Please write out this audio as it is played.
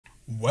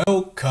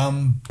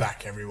Welcome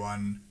back,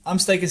 everyone. I'm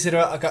Stay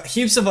Considerate. I got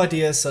heaps of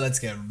ideas, so let's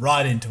get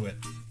right into it.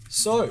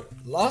 So,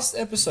 last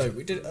episode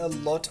we did a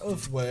lot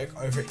of work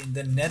over in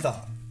the Nether,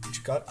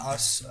 which got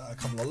us a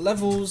couple of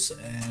levels,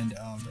 and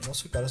it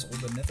also got us all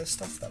the Nether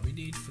stuff that we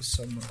need for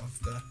some of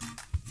the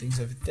things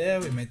over there.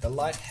 We made the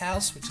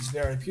lighthouse, which is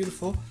very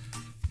beautiful.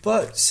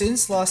 But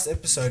since last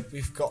episode,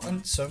 we've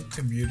gotten some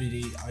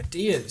community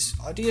ideas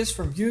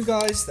from you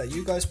guys that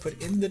you guys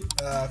put in the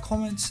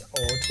comments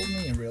or told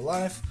me in real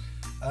life.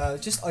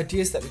 Just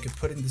ideas that we could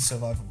put in the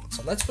survival world.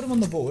 So let's put them on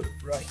the board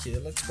right here.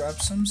 Let's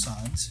grab some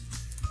signs.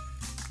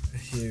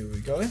 Here we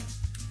go.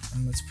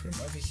 And let's put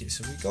them over here.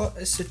 So we got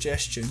a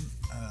suggestion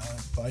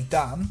by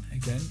Dan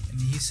again, and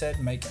he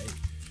said make a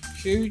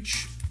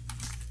huge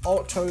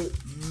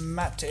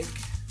automatic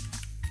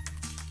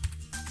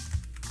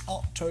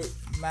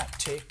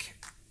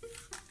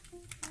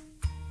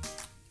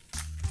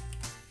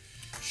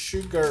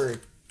sugar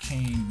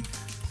cane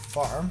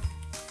farm.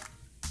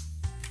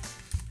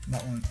 And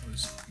that one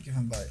was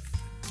given by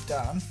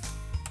Dan.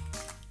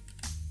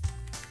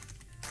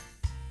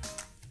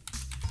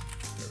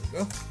 There we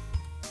go.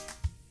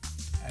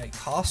 A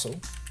castle.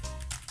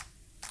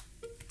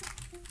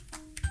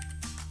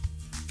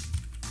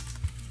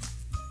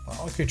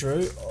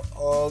 Archidrew,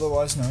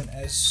 otherwise known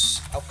as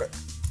Alfred.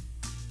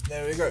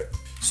 There we go.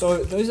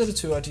 So those are the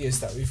two ideas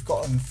that we've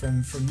gotten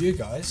from you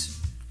guys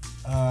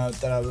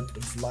that I would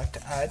have liked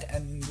to add,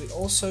 and we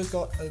also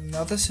got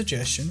another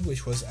suggestion,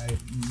 which was a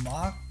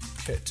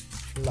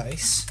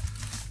marketplace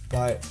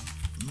by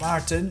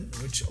Martin,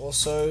 which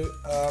also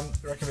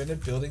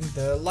recommended building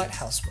the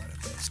lighthouse right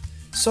up there.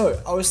 So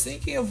I was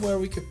thinking of where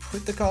we could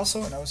put the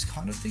castle, and I was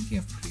kind of thinking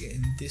of putting it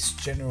in this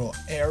general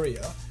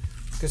area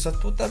because I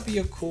thought that'd be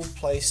a cool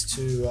place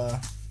to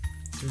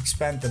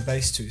expand the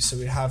base to. So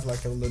we have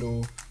like a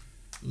little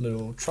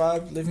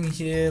tribe living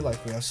here,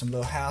 like we have some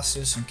little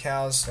houses, some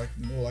cows, like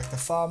more like the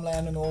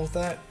farmland and all of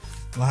that.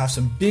 We'll have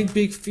some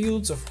big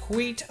fields of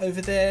wheat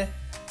over there.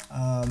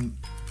 And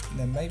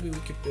then maybe we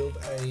could build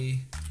a,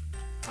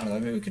 I don't know,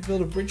 maybe we could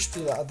build a bridge to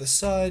the other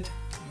side.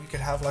 We could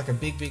have like a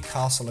big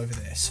castle over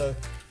there. So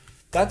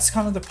that's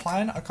kind of the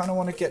plan. I kind of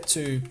want to get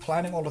to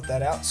planning all of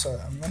that out. So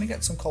I'm going to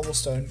get some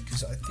cobblestone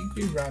because I think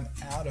we ran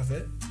out of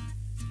it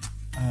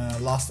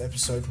last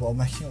episode while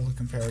making all the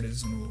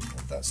comparatives and all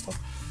of that stuff.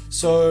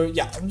 So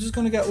yeah, I'm just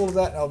going to get all of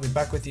that and I'll be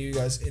back with you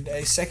guys in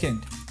a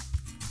second.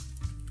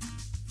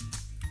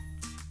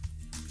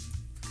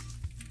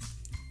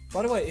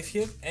 By the way, if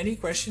you have any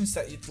questions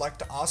that you'd like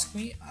to ask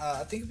me,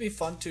 I think it'd be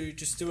fun to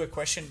just do a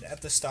question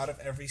at the start of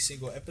every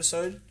single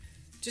episode.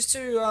 Just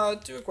to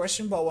do a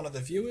question by one of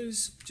the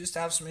viewers, just to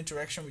have some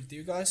interaction with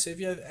you guys. So if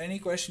you have any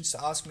questions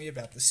to ask me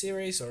about the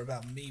series or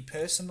about me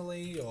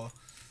personally or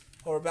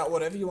about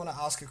whatever you want to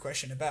ask a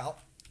question about,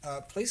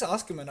 please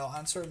ask them and I'll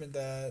answer them in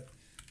the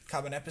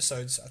carbon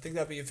episodes. I think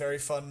that'd be a very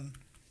fun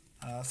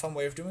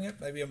way of doing it.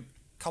 Maybe a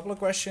couple of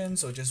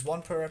questions or just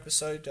one per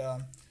episode.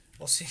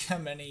 We'll see how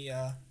many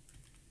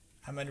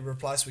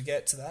replies we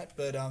get to that.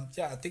 But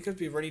yeah, I think it'd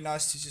be really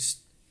nice to just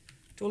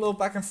do a little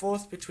back and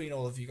forth between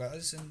all of you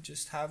guys and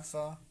just have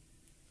some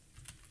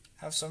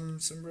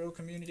real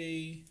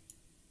community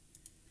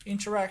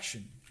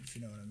interaction, if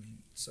you know what I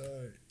mean.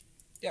 So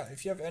yeah,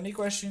 if you have any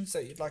questions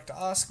that you'd like to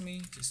ask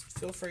me, just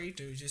feel free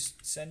to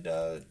just send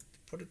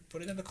put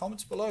it in the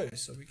comments below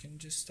so we can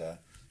just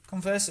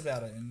converse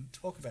about it and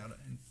talk about it,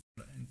 and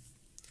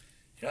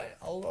you know,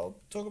 I'll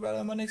talk about it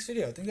in my next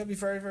video. I think that'd be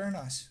very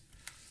nice.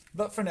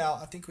 But for now,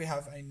 I think we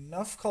have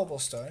enough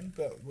cobblestone,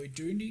 but we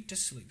do need to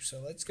sleep. So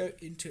let's go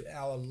into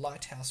our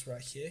lighthouse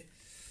right here.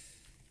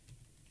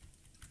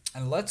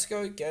 And let's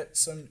go get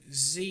some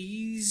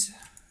Z's.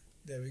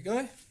 There we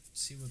go.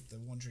 See what the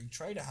Wandering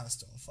Trader has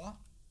to offer,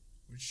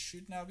 which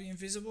should now be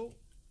invisible.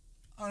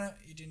 Oh no,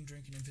 he didn't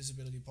drink an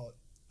invisibility pot.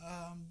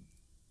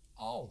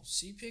 Oh,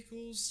 sea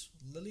pickles,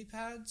 lily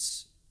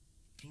pads,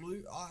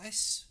 blue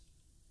ice.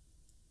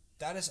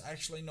 That is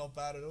actually not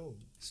bad at all.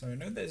 So I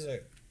know there's a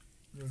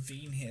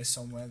ravine here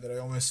somewhere that I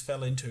almost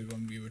fell into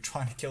when we were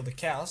trying to kill the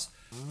cows.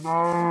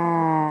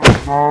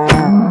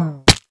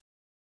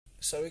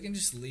 So we can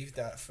just leave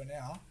that for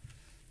now.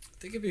 I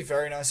think it'd be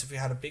very nice if we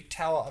had a big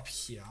tower up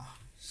here.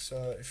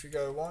 So if we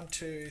go 1,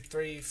 2,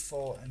 3,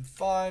 4, and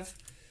 5.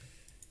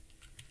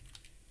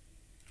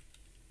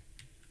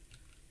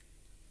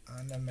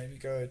 And then maybe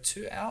go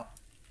 2 out.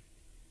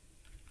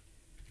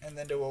 And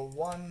then do a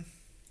 1,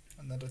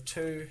 another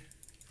 2,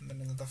 and then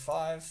another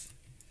 5.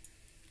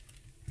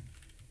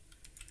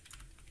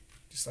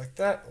 Just like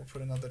that. We'll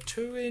put another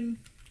 2 in.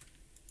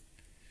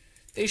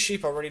 These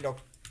sheep are really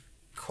not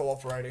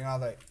cooperating, are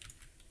they?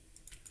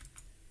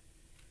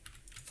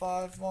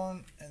 5,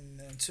 1, and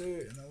then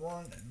 2, and then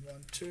 1, and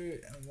 1, 2,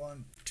 and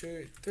 1,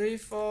 2, 3,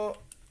 4,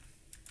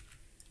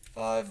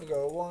 5. We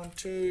go 1,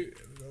 2,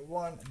 we go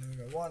 1, and then we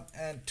go 1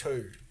 and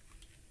 2.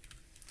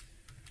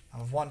 I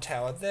have 1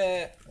 tower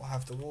there. We'll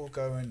have the wall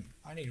going.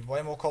 I need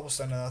way more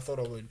cobblestone than I thought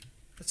I would.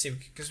 Let's see,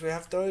 because we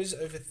have those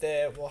over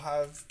there. We'll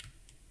have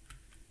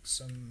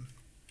some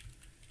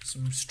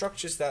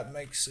structures that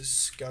makes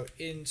us go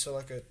into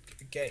like a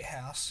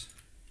gatehouse.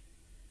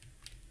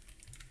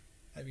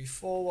 maybe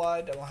 4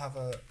 wide, and we'll have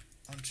a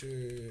 1,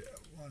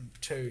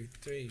 2,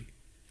 3,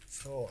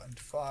 4, and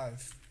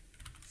 5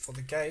 for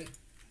the gate.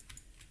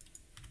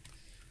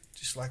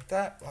 Just like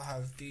that. We'll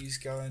have these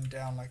going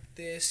down like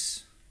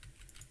this.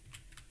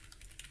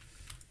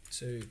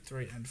 2,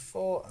 3, and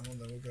 4, and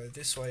then we'll go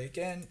this way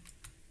again,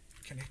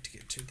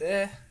 connecting it to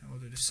there, and we'll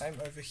do the same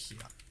over here.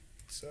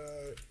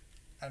 So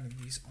adding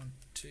these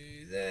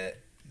onto there,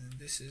 and then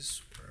this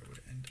is where it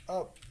would end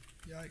up.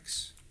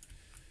 Yikes.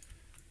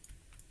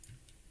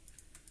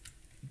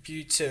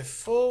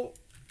 Beautiful.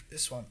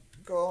 This one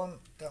gone,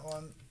 that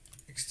one,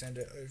 extend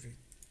it over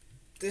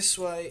this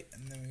way,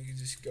 and then we can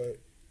just go,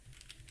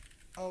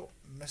 oh,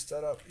 messed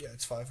that up. Yeah,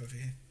 it's 5 over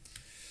here.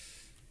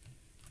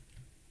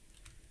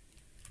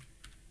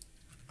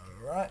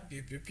 Alright,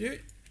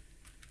 beaut.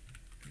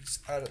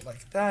 Just add it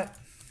like that.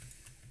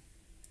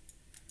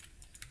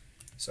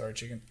 Sorry,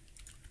 chicken.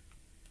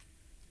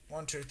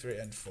 1, 2, 3,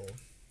 and 4.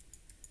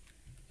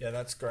 Yeah,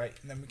 that's great.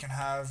 And then we can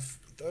have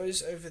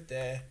those over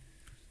there.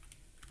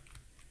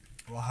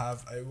 We'll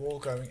have a wall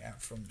going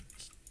out from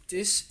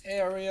this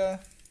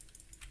area.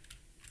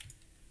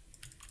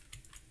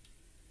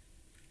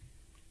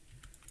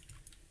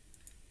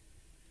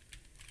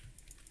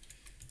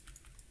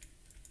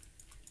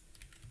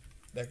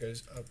 That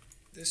goes up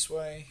this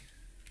way,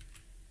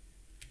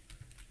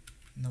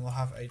 and then we'll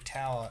have a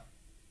tower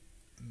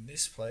in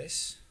this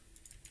place.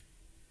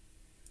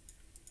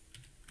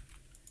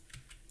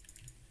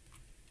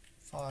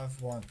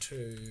 5, 1,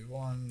 2,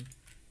 1,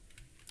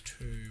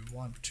 2,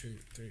 1, 2,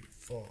 3,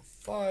 4,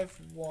 5,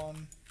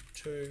 1,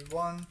 2,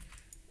 1,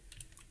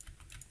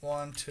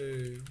 1,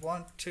 2,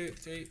 1, 2,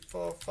 3,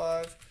 4,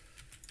 5,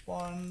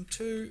 1,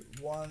 2,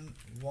 1,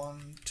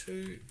 1,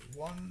 2,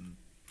 1,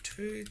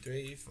 2,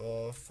 3,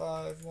 4,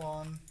 5,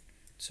 1,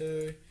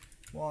 2,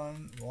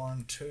 1,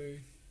 1, 2.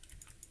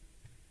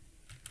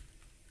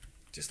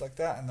 Just like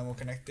that, and then we'll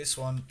connect this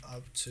one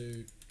up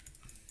to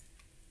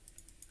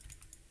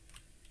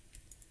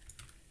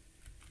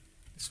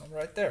this one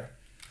right there.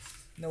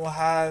 And then we'll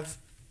have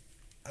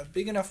a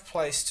big enough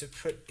place to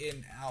put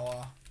in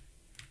our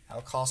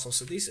castle.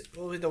 So these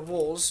will be the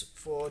walls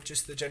for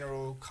just the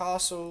general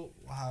castle.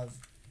 We'll have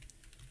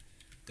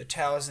the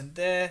towers in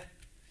there.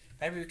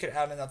 Maybe we could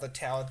add another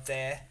tower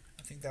there.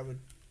 I think that would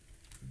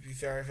be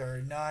very,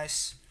 very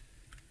nice.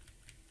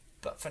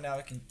 But for now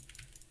we can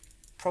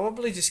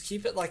probably just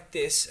keep it like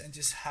this and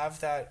just have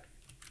that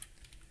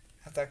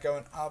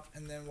going up,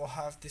 and then we'll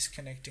have this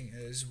connecting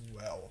as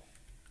well.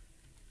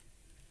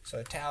 So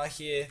a tower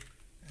here,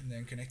 and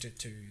then connect it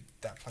to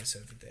that place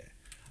over there.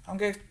 I'm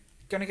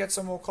gonna get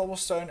some more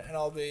cobblestone, and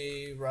I'll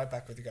be right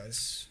back with you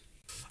guys.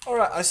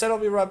 Alright, I said I'll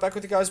be right back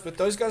with you guys, but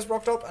those guys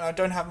rocked up and I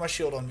don't have my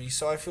shield on me,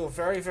 so I feel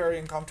very, very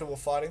uncomfortable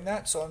fighting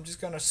that. So I'm just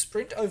going to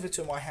sprint over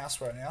to my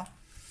house right now,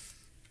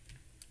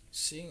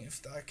 seeing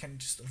if I can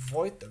just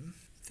avoid them.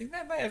 I think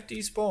they may have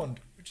despawned,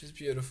 which is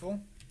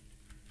beautiful.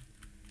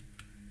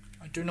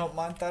 I do not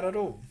mind that at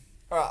all.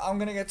 Alright, I'm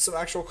going to get some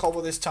actual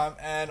cobble this time,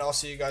 and I'll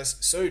see you guys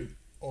soon.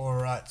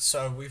 Alright,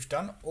 so we've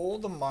done all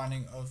the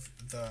mining of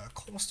the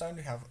cobblestone.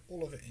 We have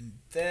all of it in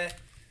there,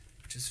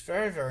 which is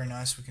very, very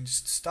nice. We can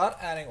just start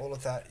adding all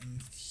of that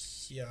in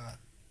here.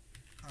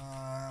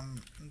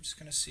 I'm just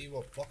going to see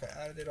what block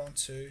I added it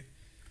onto.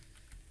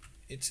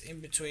 It's in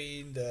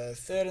between the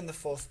 3rd and the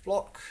 4th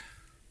block.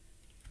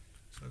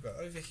 So we'll go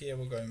over here,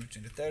 we'll go in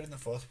between the 3rd and the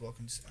 4th block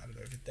and just add it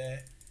over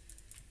there.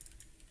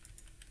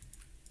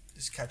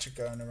 Just catch it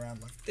going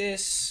around like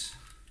this.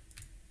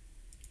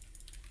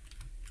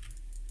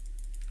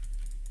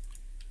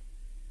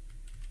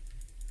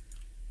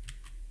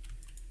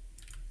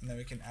 And then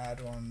we can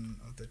add one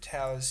of the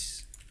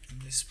towers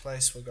in this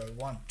place. We'll go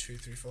 1, 2,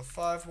 3, 4,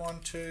 5, 1,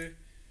 2.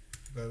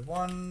 We'll go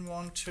 1,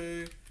 1,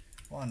 2,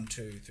 1,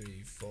 2,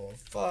 3, 4,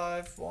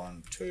 5,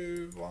 1,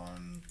 2,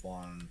 1,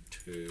 1,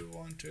 2,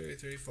 1, 2,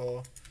 3,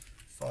 4,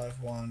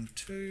 5, 1,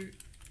 2.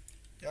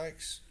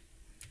 Yikes.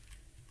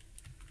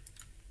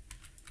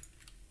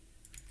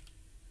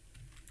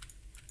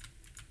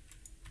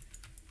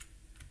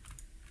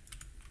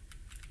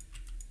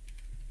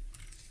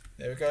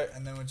 There we go,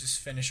 and then we'll just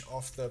finish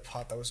off the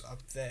part that was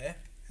up there,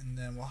 and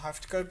then we'll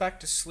have to go back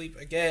to sleep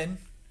again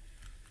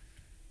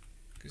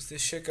because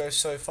this shit goes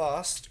so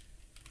fast.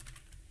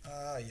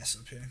 Yes,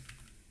 up here.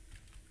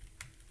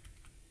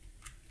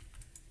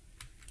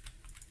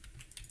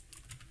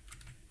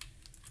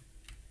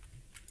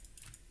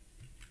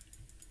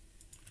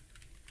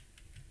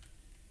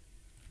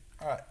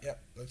 Alright,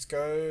 yep, let's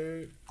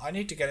go. I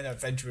need to get an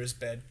adventurer's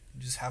bed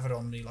and just have it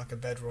on me like a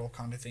bedroll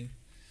kind of thing.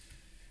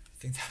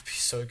 I think that'd be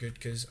so good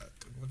because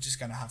we're just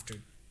going to have to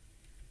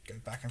go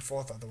back and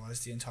forth otherwise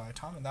the entire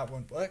time, and that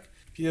won't work.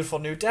 Beautiful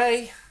new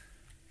day.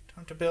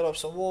 Time to build up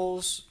some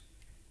walls,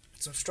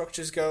 get some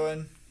structures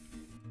going.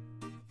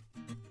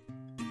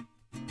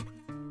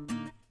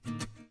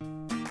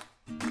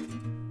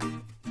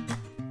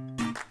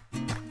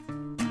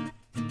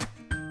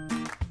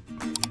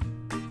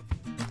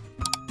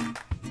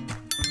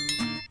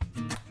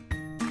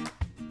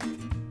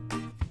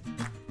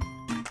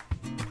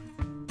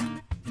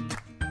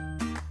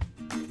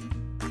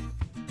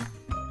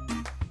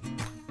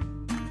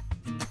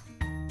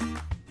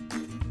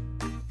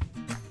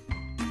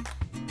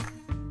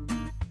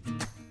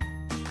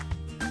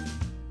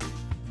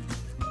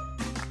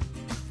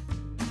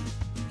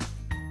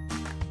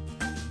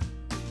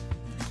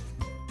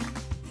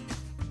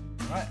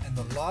 Right, and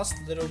the last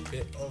little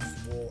bit of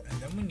wall,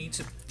 and then we need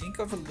to think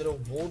of a little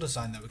wall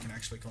design that we can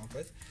actually come up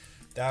with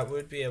that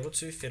would be able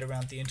to fit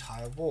around the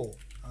entire wall.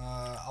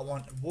 I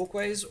want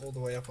walkways all the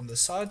way up on the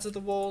sides of the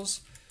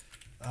walls,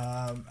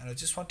 and I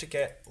just want to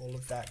get all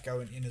of that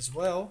going in as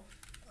well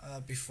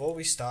before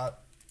we start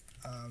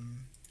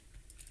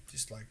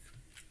just like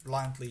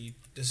blindly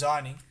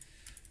designing.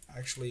 I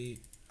actually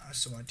have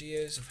some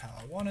ideas of how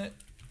I want it,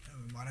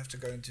 and we might have to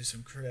go into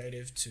some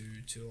creative to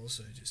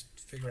also just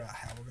figure out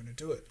how we're going to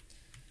do it.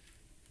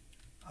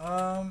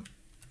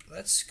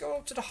 Let's go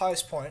up to the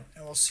highest point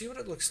and we'll see what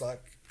it looks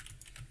like.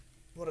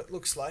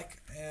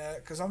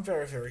 Because I'm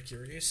very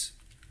curious.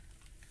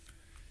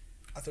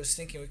 I was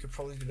thinking we could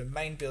probably do the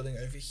main building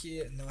over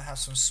here, and then we'll have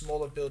some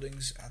smaller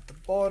buildings at the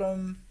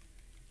bottom.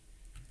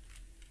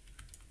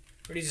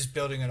 Really just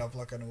building it up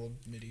like an old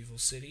medieval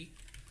city.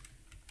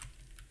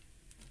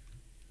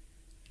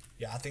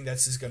 Yeah, I think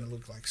that's just going to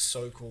look like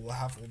so cool. We'll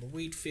have all the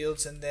wheat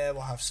fields in there.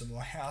 We'll have some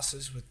more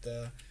houses with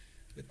the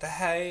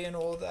hay and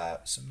all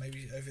that. So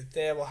maybe over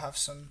there we'll have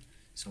some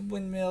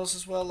windmills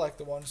as well, like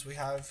the ones we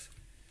have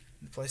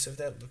in the place over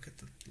there. Look at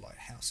the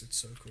lighthouse, it's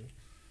so cool.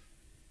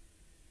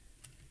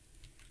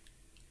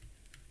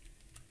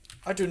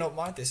 I do not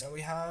mind this, and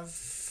we have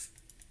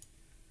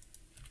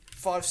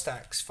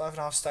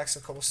 5.5 stacks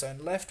of cobblestone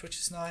left, which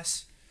is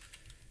nice.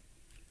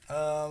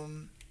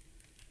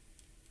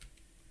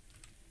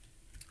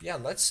 Yeah,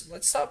 let's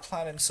start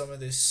planning some of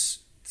the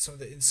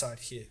inside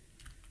here.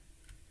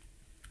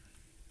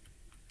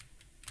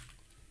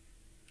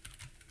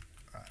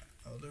 Alright,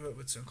 I'll do it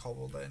with some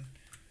cobble then.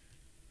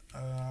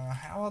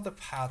 How are the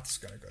paths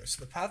gonna go? So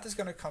the path is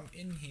gonna come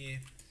in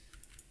here.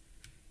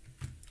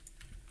 I'm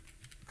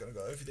gonna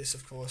go over this,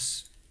 of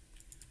course.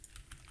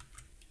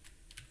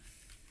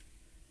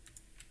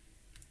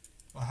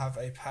 We'll have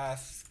a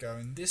path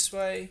going this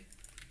way.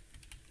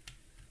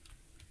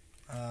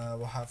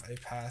 We'll have a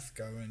path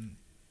going,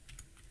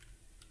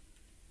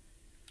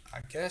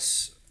 I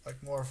guess,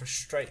 like more of a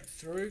straight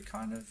through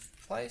kind of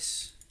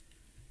place.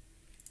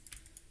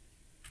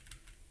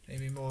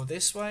 Maybe more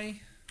this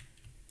way.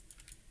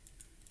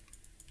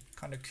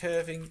 Kind of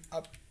curving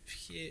up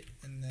here,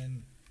 and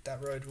then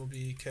that road will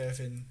be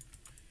curving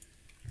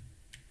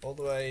all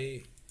the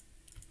way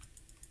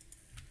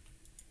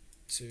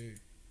to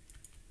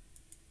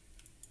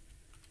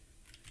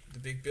the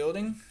big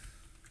building.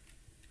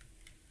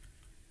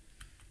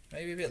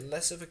 Maybe a bit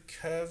less of a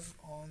curve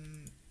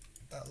on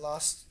that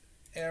last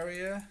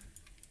area.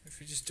 If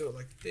we just do it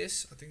like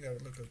this, I think that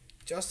would look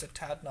just a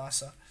tad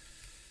nicer.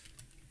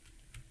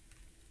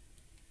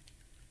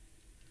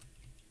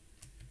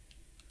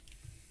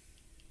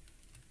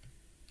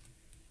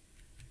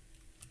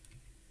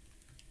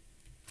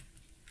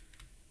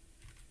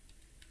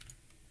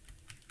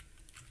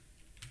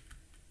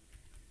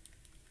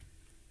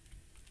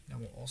 Then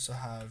we'll also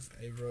have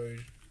a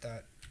road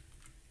that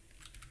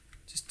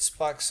just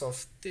spikes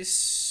off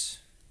this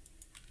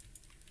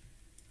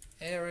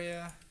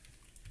area.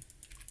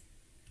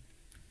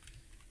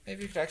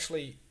 Maybe you could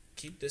actually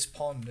keep this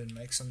pond and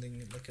make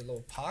something like a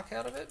little park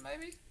out of it,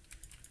 maybe?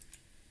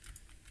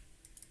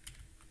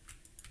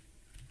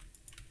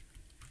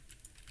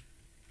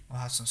 We'll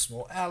have some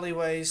small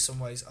alleyways, some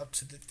ways up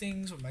to the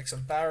things. We'll make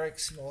some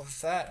barracks and all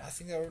of that. I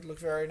think that would look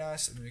very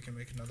nice. And then we can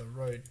make another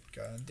road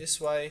going this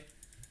way.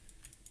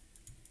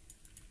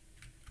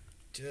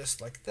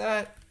 Just like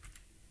that.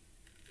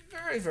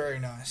 Very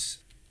nice.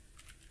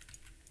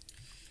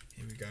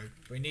 Here we go.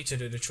 We need to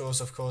do the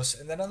chores, of course.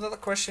 And then another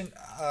question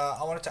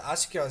I wanted to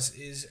ask you guys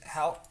is,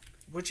 how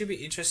would you be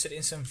interested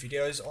in some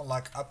videos on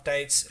like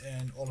updates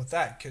and all of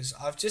that? Because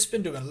I've just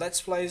been doing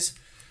let's plays.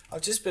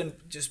 I've just been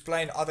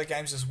playing other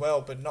games as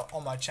well, but not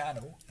on my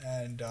channel.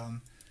 And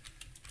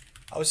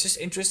I was just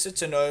interested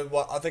to know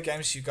what other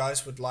games you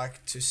guys would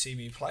like to see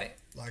me play.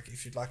 Like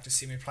if you'd like to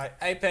see me play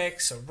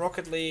Apex or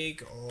Rocket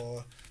League,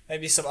 or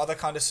maybe some other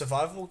kind of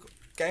survival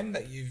game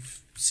that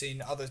you've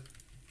seen other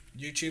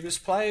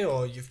YouTubers play,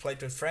 or you've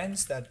played with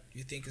friends that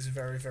you think is a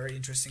very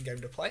interesting game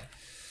to play.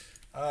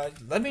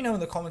 Let me know in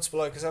the comments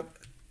below, because I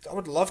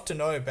would love to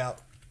know about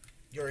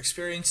your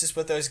experiences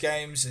with those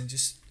games, and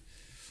just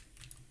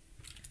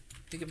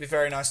think it'd be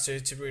very nice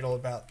to read all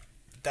about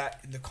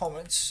that in the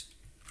comments,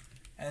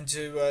 and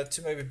to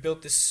maybe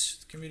build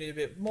this community a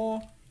bit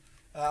more.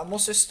 I'm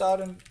also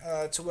starting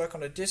to work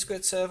on a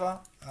Discord server.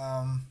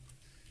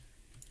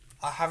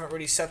 I haven't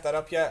really set that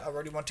up yet. I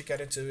really want to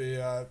get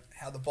into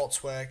how the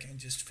bots work and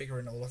just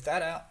figuring all of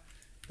that out.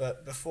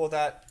 But before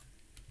that,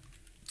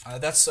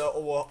 that's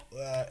all.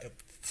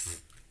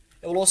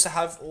 It will also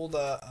have all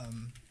the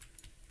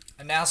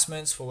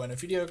announcements for when a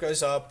video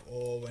goes up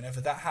or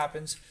whenever that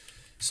happens.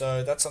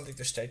 So that's something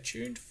to stay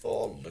tuned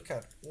for. Look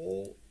at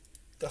all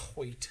the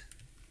wheat.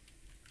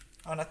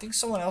 And I think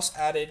someone else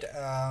added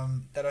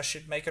that I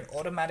should make an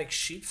automatic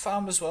sheep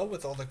farm as well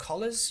with all the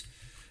collars.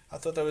 I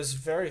thought that was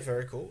very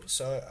cool.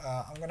 So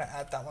I'm going to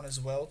add that one as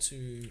well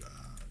to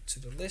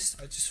the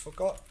list. I just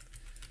forgot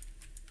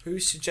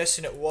whose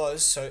suggestion it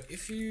was. So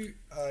if you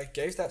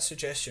gave that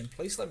suggestion,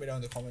 please let me know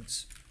in the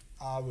comments.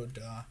 I would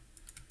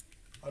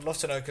I'd love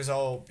to know because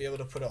I'll be able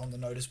to put it on the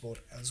notice board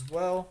as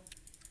well.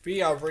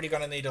 We are really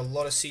going to need a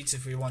lot of seeds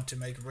if we want to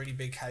make really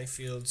big hay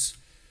fields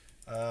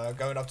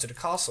going up to the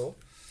castle,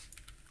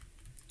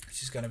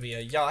 which is going to be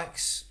a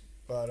yikes,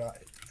 but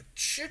it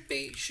should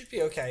be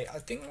okay. I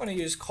think I'm going to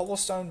use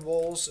cobblestone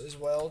walls as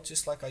well,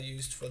 just like I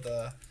used for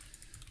the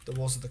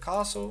walls of the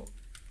castle.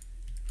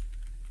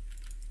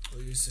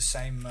 We'll use the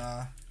same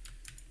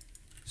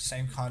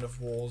kind of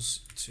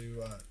walls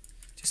to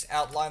just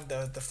outline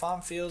the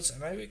farm fields,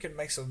 and maybe we could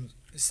make some,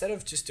 instead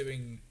of just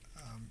doing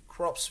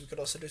crops, we could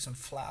also do some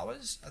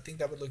flowers. I think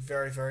that would look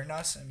very, very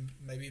nice and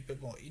maybe a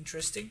bit more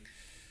interesting.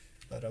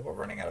 But we're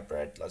running out of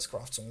bread. Let's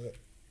craft some of it.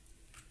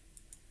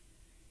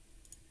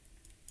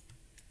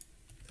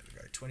 There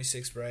we go,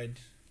 26 bread,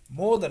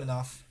 more than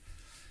enough.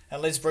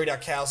 And let's breed our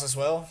cows as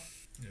well.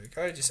 There we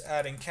go, just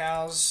adding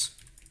cows.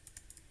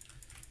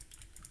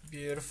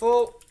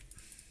 Beautiful.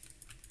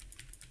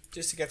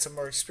 Just to get some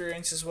more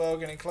experience as well,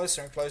 getting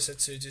closer and closer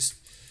to just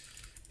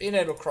being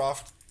able to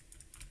craft.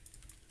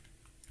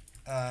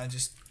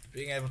 Just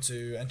being able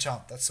to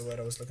enchant, that's the word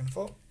I was looking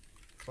for.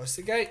 Close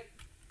the gate.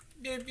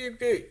 Beep, beep,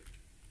 beep.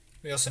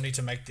 We also need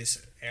to make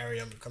this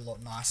area look a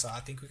lot nicer. I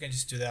think we can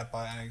just do that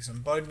by adding some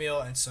bone meal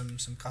and some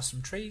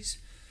custom trees.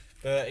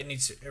 But it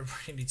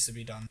really needs to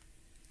be done.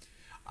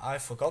 I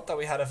forgot that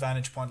we had a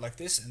vantage point like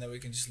this, and that we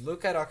can just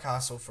look at our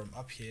castle from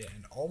up here,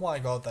 and oh my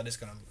god, that is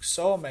going to look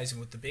so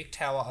amazing with the big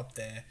tower up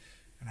there,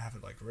 and have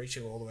it like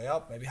reaching all the way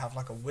up. Maybe have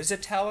like a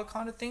wizard tower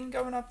kind of thing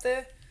going up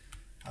there.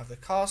 Have the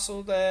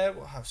castle there,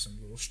 we'll have some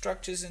little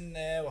structures in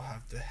there, we'll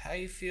have the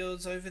hay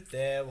fields over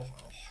there.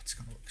 It's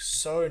going to look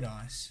so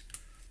nice.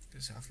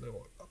 Just have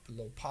a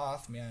little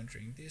path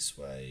meandering this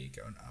way,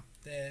 going up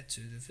there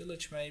to the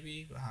village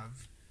maybe. We'll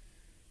have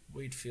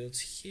wheat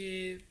fields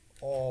here.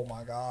 Oh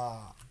my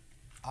god,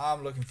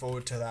 I'm looking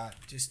forward to that.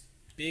 Just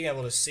being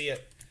able to see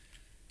it,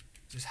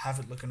 just have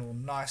it looking all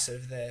nice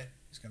over there.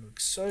 It's going to look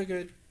so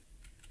good.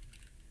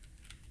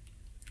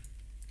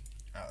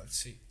 Alright, let's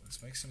see.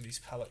 Let's make some of these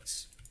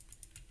pallets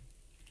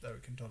that we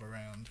can dot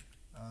around.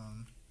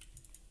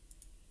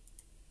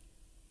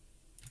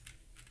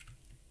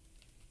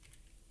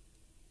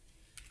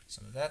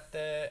 Some of that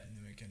there, and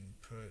then we can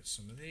put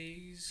some of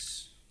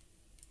these.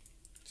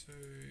 2,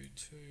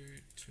 2,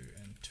 2,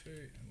 and 2,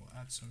 and we'll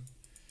add some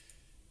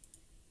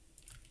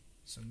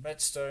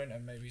redstone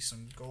and maybe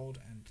some gold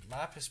and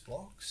lapis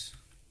blocks.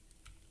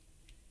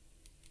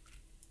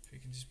 If we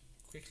can just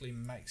quickly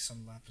make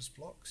some lapis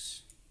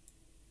blocks.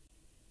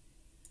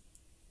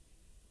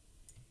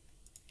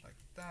 Like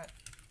that.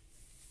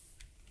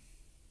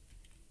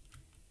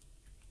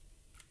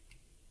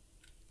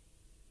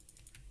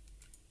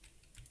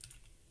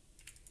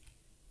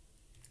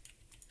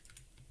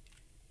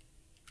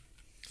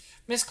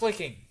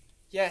 Misclicking.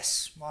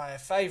 Yes, my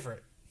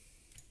favourite.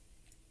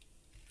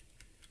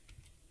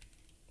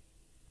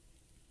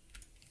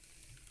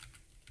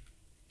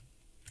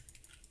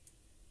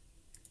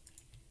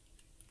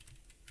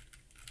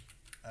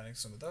 Adding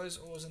some of those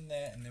ores in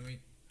there, and then I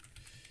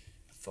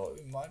thought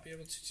we might be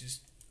able to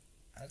just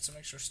add some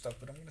extra stuff,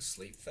 but I'm going to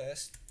sleep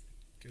first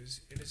because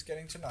it is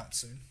getting to night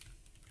soon.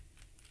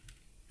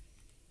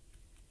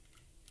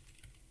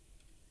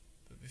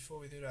 But before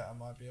we do that, I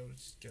might be able to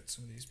just get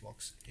some of these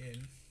blocks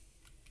in.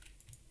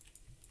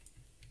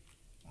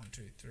 1,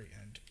 2, 3,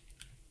 and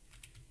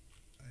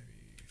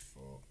maybe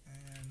 4,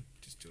 and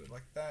just do it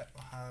like that.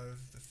 I'll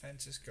have the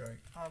fences going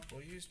up.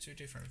 We'll use 2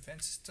 different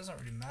fences, doesn't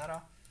really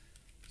matter.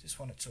 Just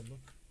want it to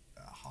look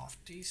half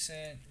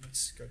decent.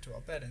 Let's go to our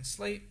bed and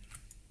sleep.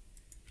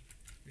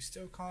 We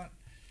still can't,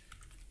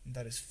 and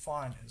that is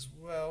fine as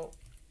well.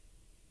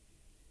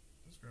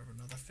 Let's grab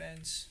another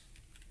fence.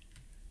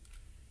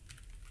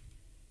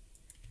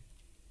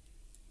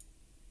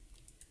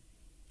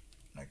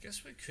 And I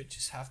guess we could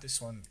just have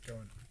this one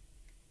going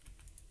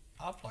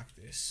up like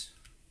this.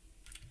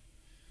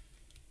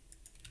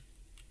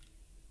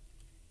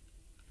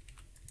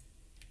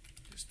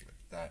 Just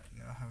like that,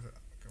 and then I'll have it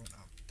going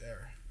up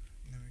there.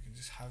 And then we can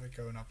just have it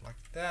going up like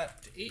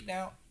that to eat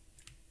now.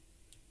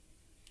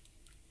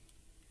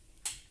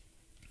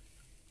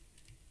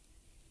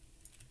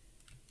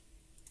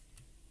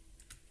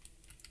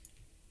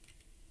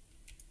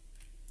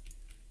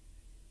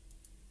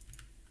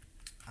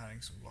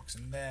 Adding some blocks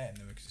in there, and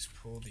then we can just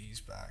pull these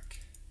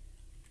back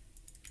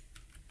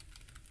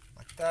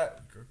like that.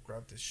 We could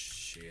grab the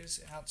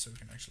shears out so we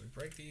can actually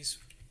break these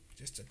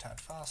just a tad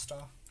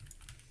faster.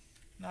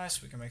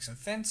 Nice, we can make some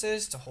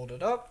fences to hold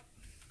it up.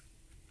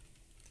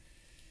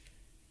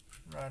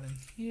 Right in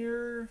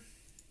here.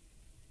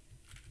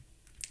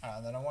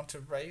 And then I want to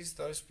raise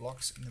those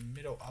blocks in the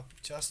middle up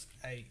just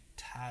a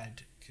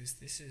tad, because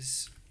this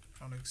is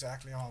not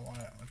exactly how I want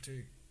it. I want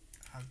to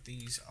have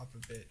these up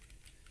a bit.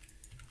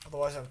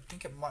 Otherwise I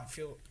think it might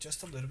feel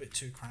just a little bit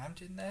too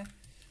cramped in there.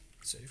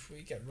 So if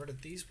we get rid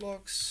of these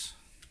blocks,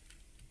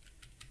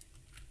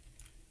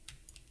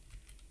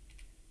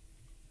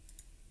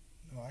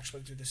 we'll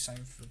actually do the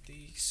same for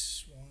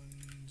these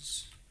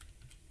ones.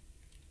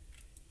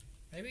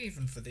 Maybe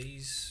even for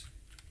these.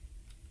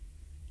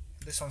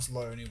 this one's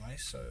low anyway,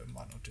 so I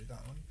might not do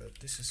that one, but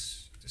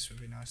this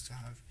would be nice to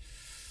have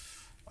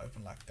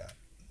open like that.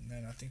 And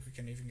then I think we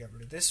can even get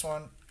rid of this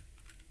one,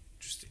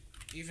 just to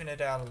even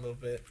it out a little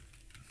bit.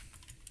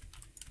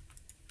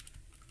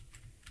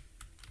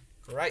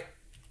 Great.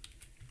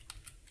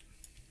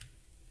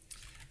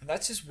 And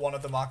that's just one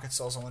of the market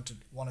styles I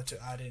wanted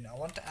to add in. I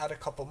want to add a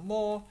couple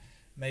more,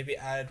 maybe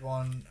add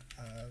one,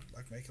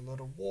 like make a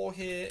little wall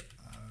here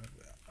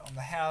on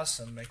the house,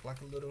 and make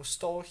like a little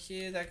store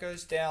here that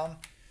goes down.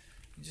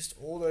 And just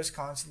all those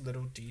kinds of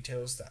little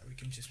details that we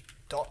can just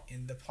dot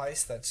in the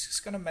place, that's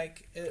just going to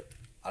make it,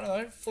 I don't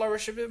know,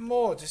 flourish a bit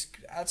more. Just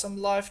add some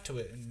life to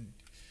it and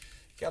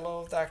get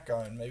all of that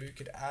going. Maybe we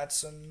could add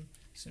some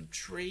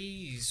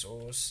trees,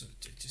 or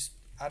just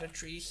add a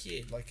tree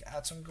here, like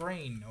add some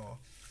green. Or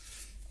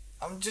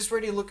I'm just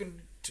really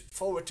looking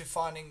forward to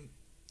finding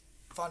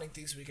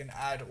things we can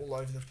add all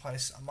over the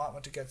place. I might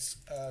want to get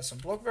some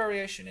block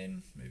variation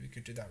in. Maybe we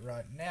could do that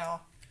right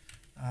now.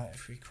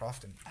 If we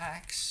craft an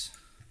axe.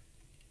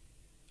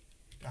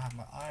 Do I have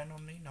my iron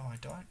on me? No, I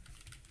don't.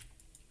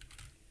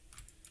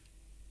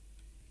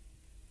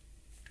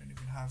 Don't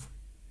even have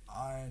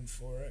iron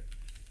for it.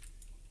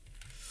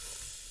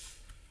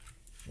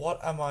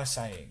 What am I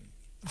saying?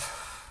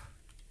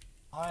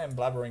 I am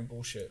blabbering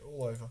bullshit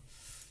all over.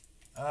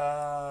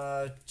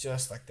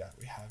 Just like that,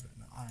 we have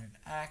an iron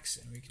axe,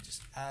 and we can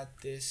just add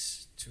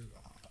this to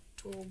our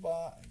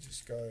toolbar and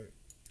just go.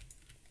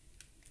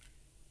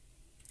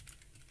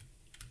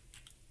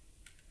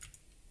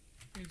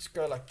 We just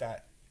go like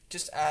that.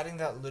 Just adding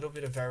that little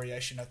bit of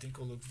variation, I think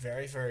will look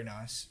very, very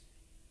nice.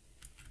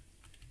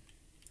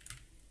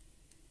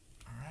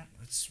 Alright,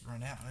 let's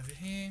run out over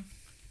here.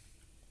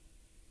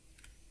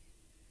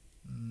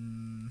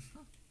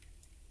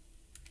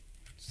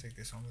 Let's take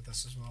this on with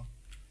us as well.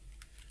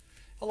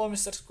 Hello,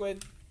 Mr.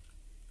 Squid.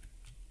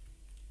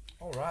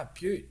 Alright,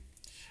 beaut.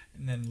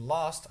 And then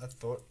last, I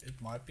thought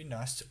it might be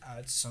nice to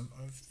add some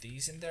of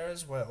these in there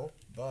as well,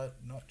 but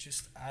not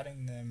just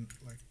adding them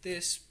like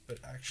this, but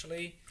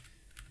actually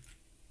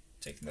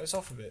taking those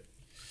off a bit.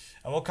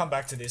 And we'll come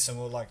back to this and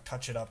we'll like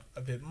touch it up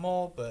a bit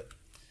more, but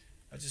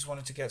I just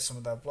wanted to get some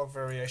of that block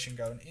variation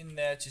going in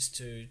there, just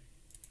to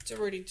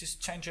really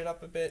just change it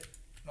up a bit,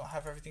 not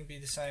have everything be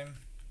the same.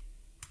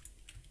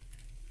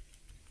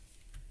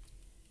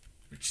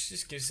 Which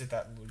just gives it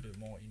that little bit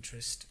more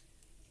interest.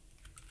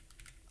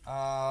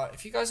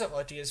 If you guys have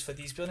ideas for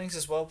these buildings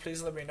as well,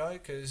 please let me know,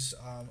 because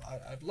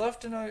I'd love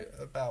to know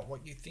about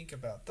what you think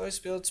about those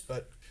builds.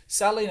 But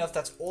sadly enough,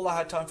 that's all I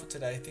had time for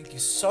today. Thank you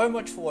so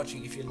much for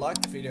watching. If you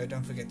liked the video,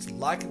 don't forget to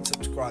like and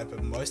subscribe,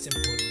 but most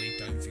importantly,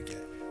 don't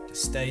forget to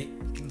stay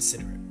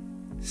considerate.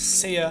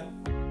 See ya!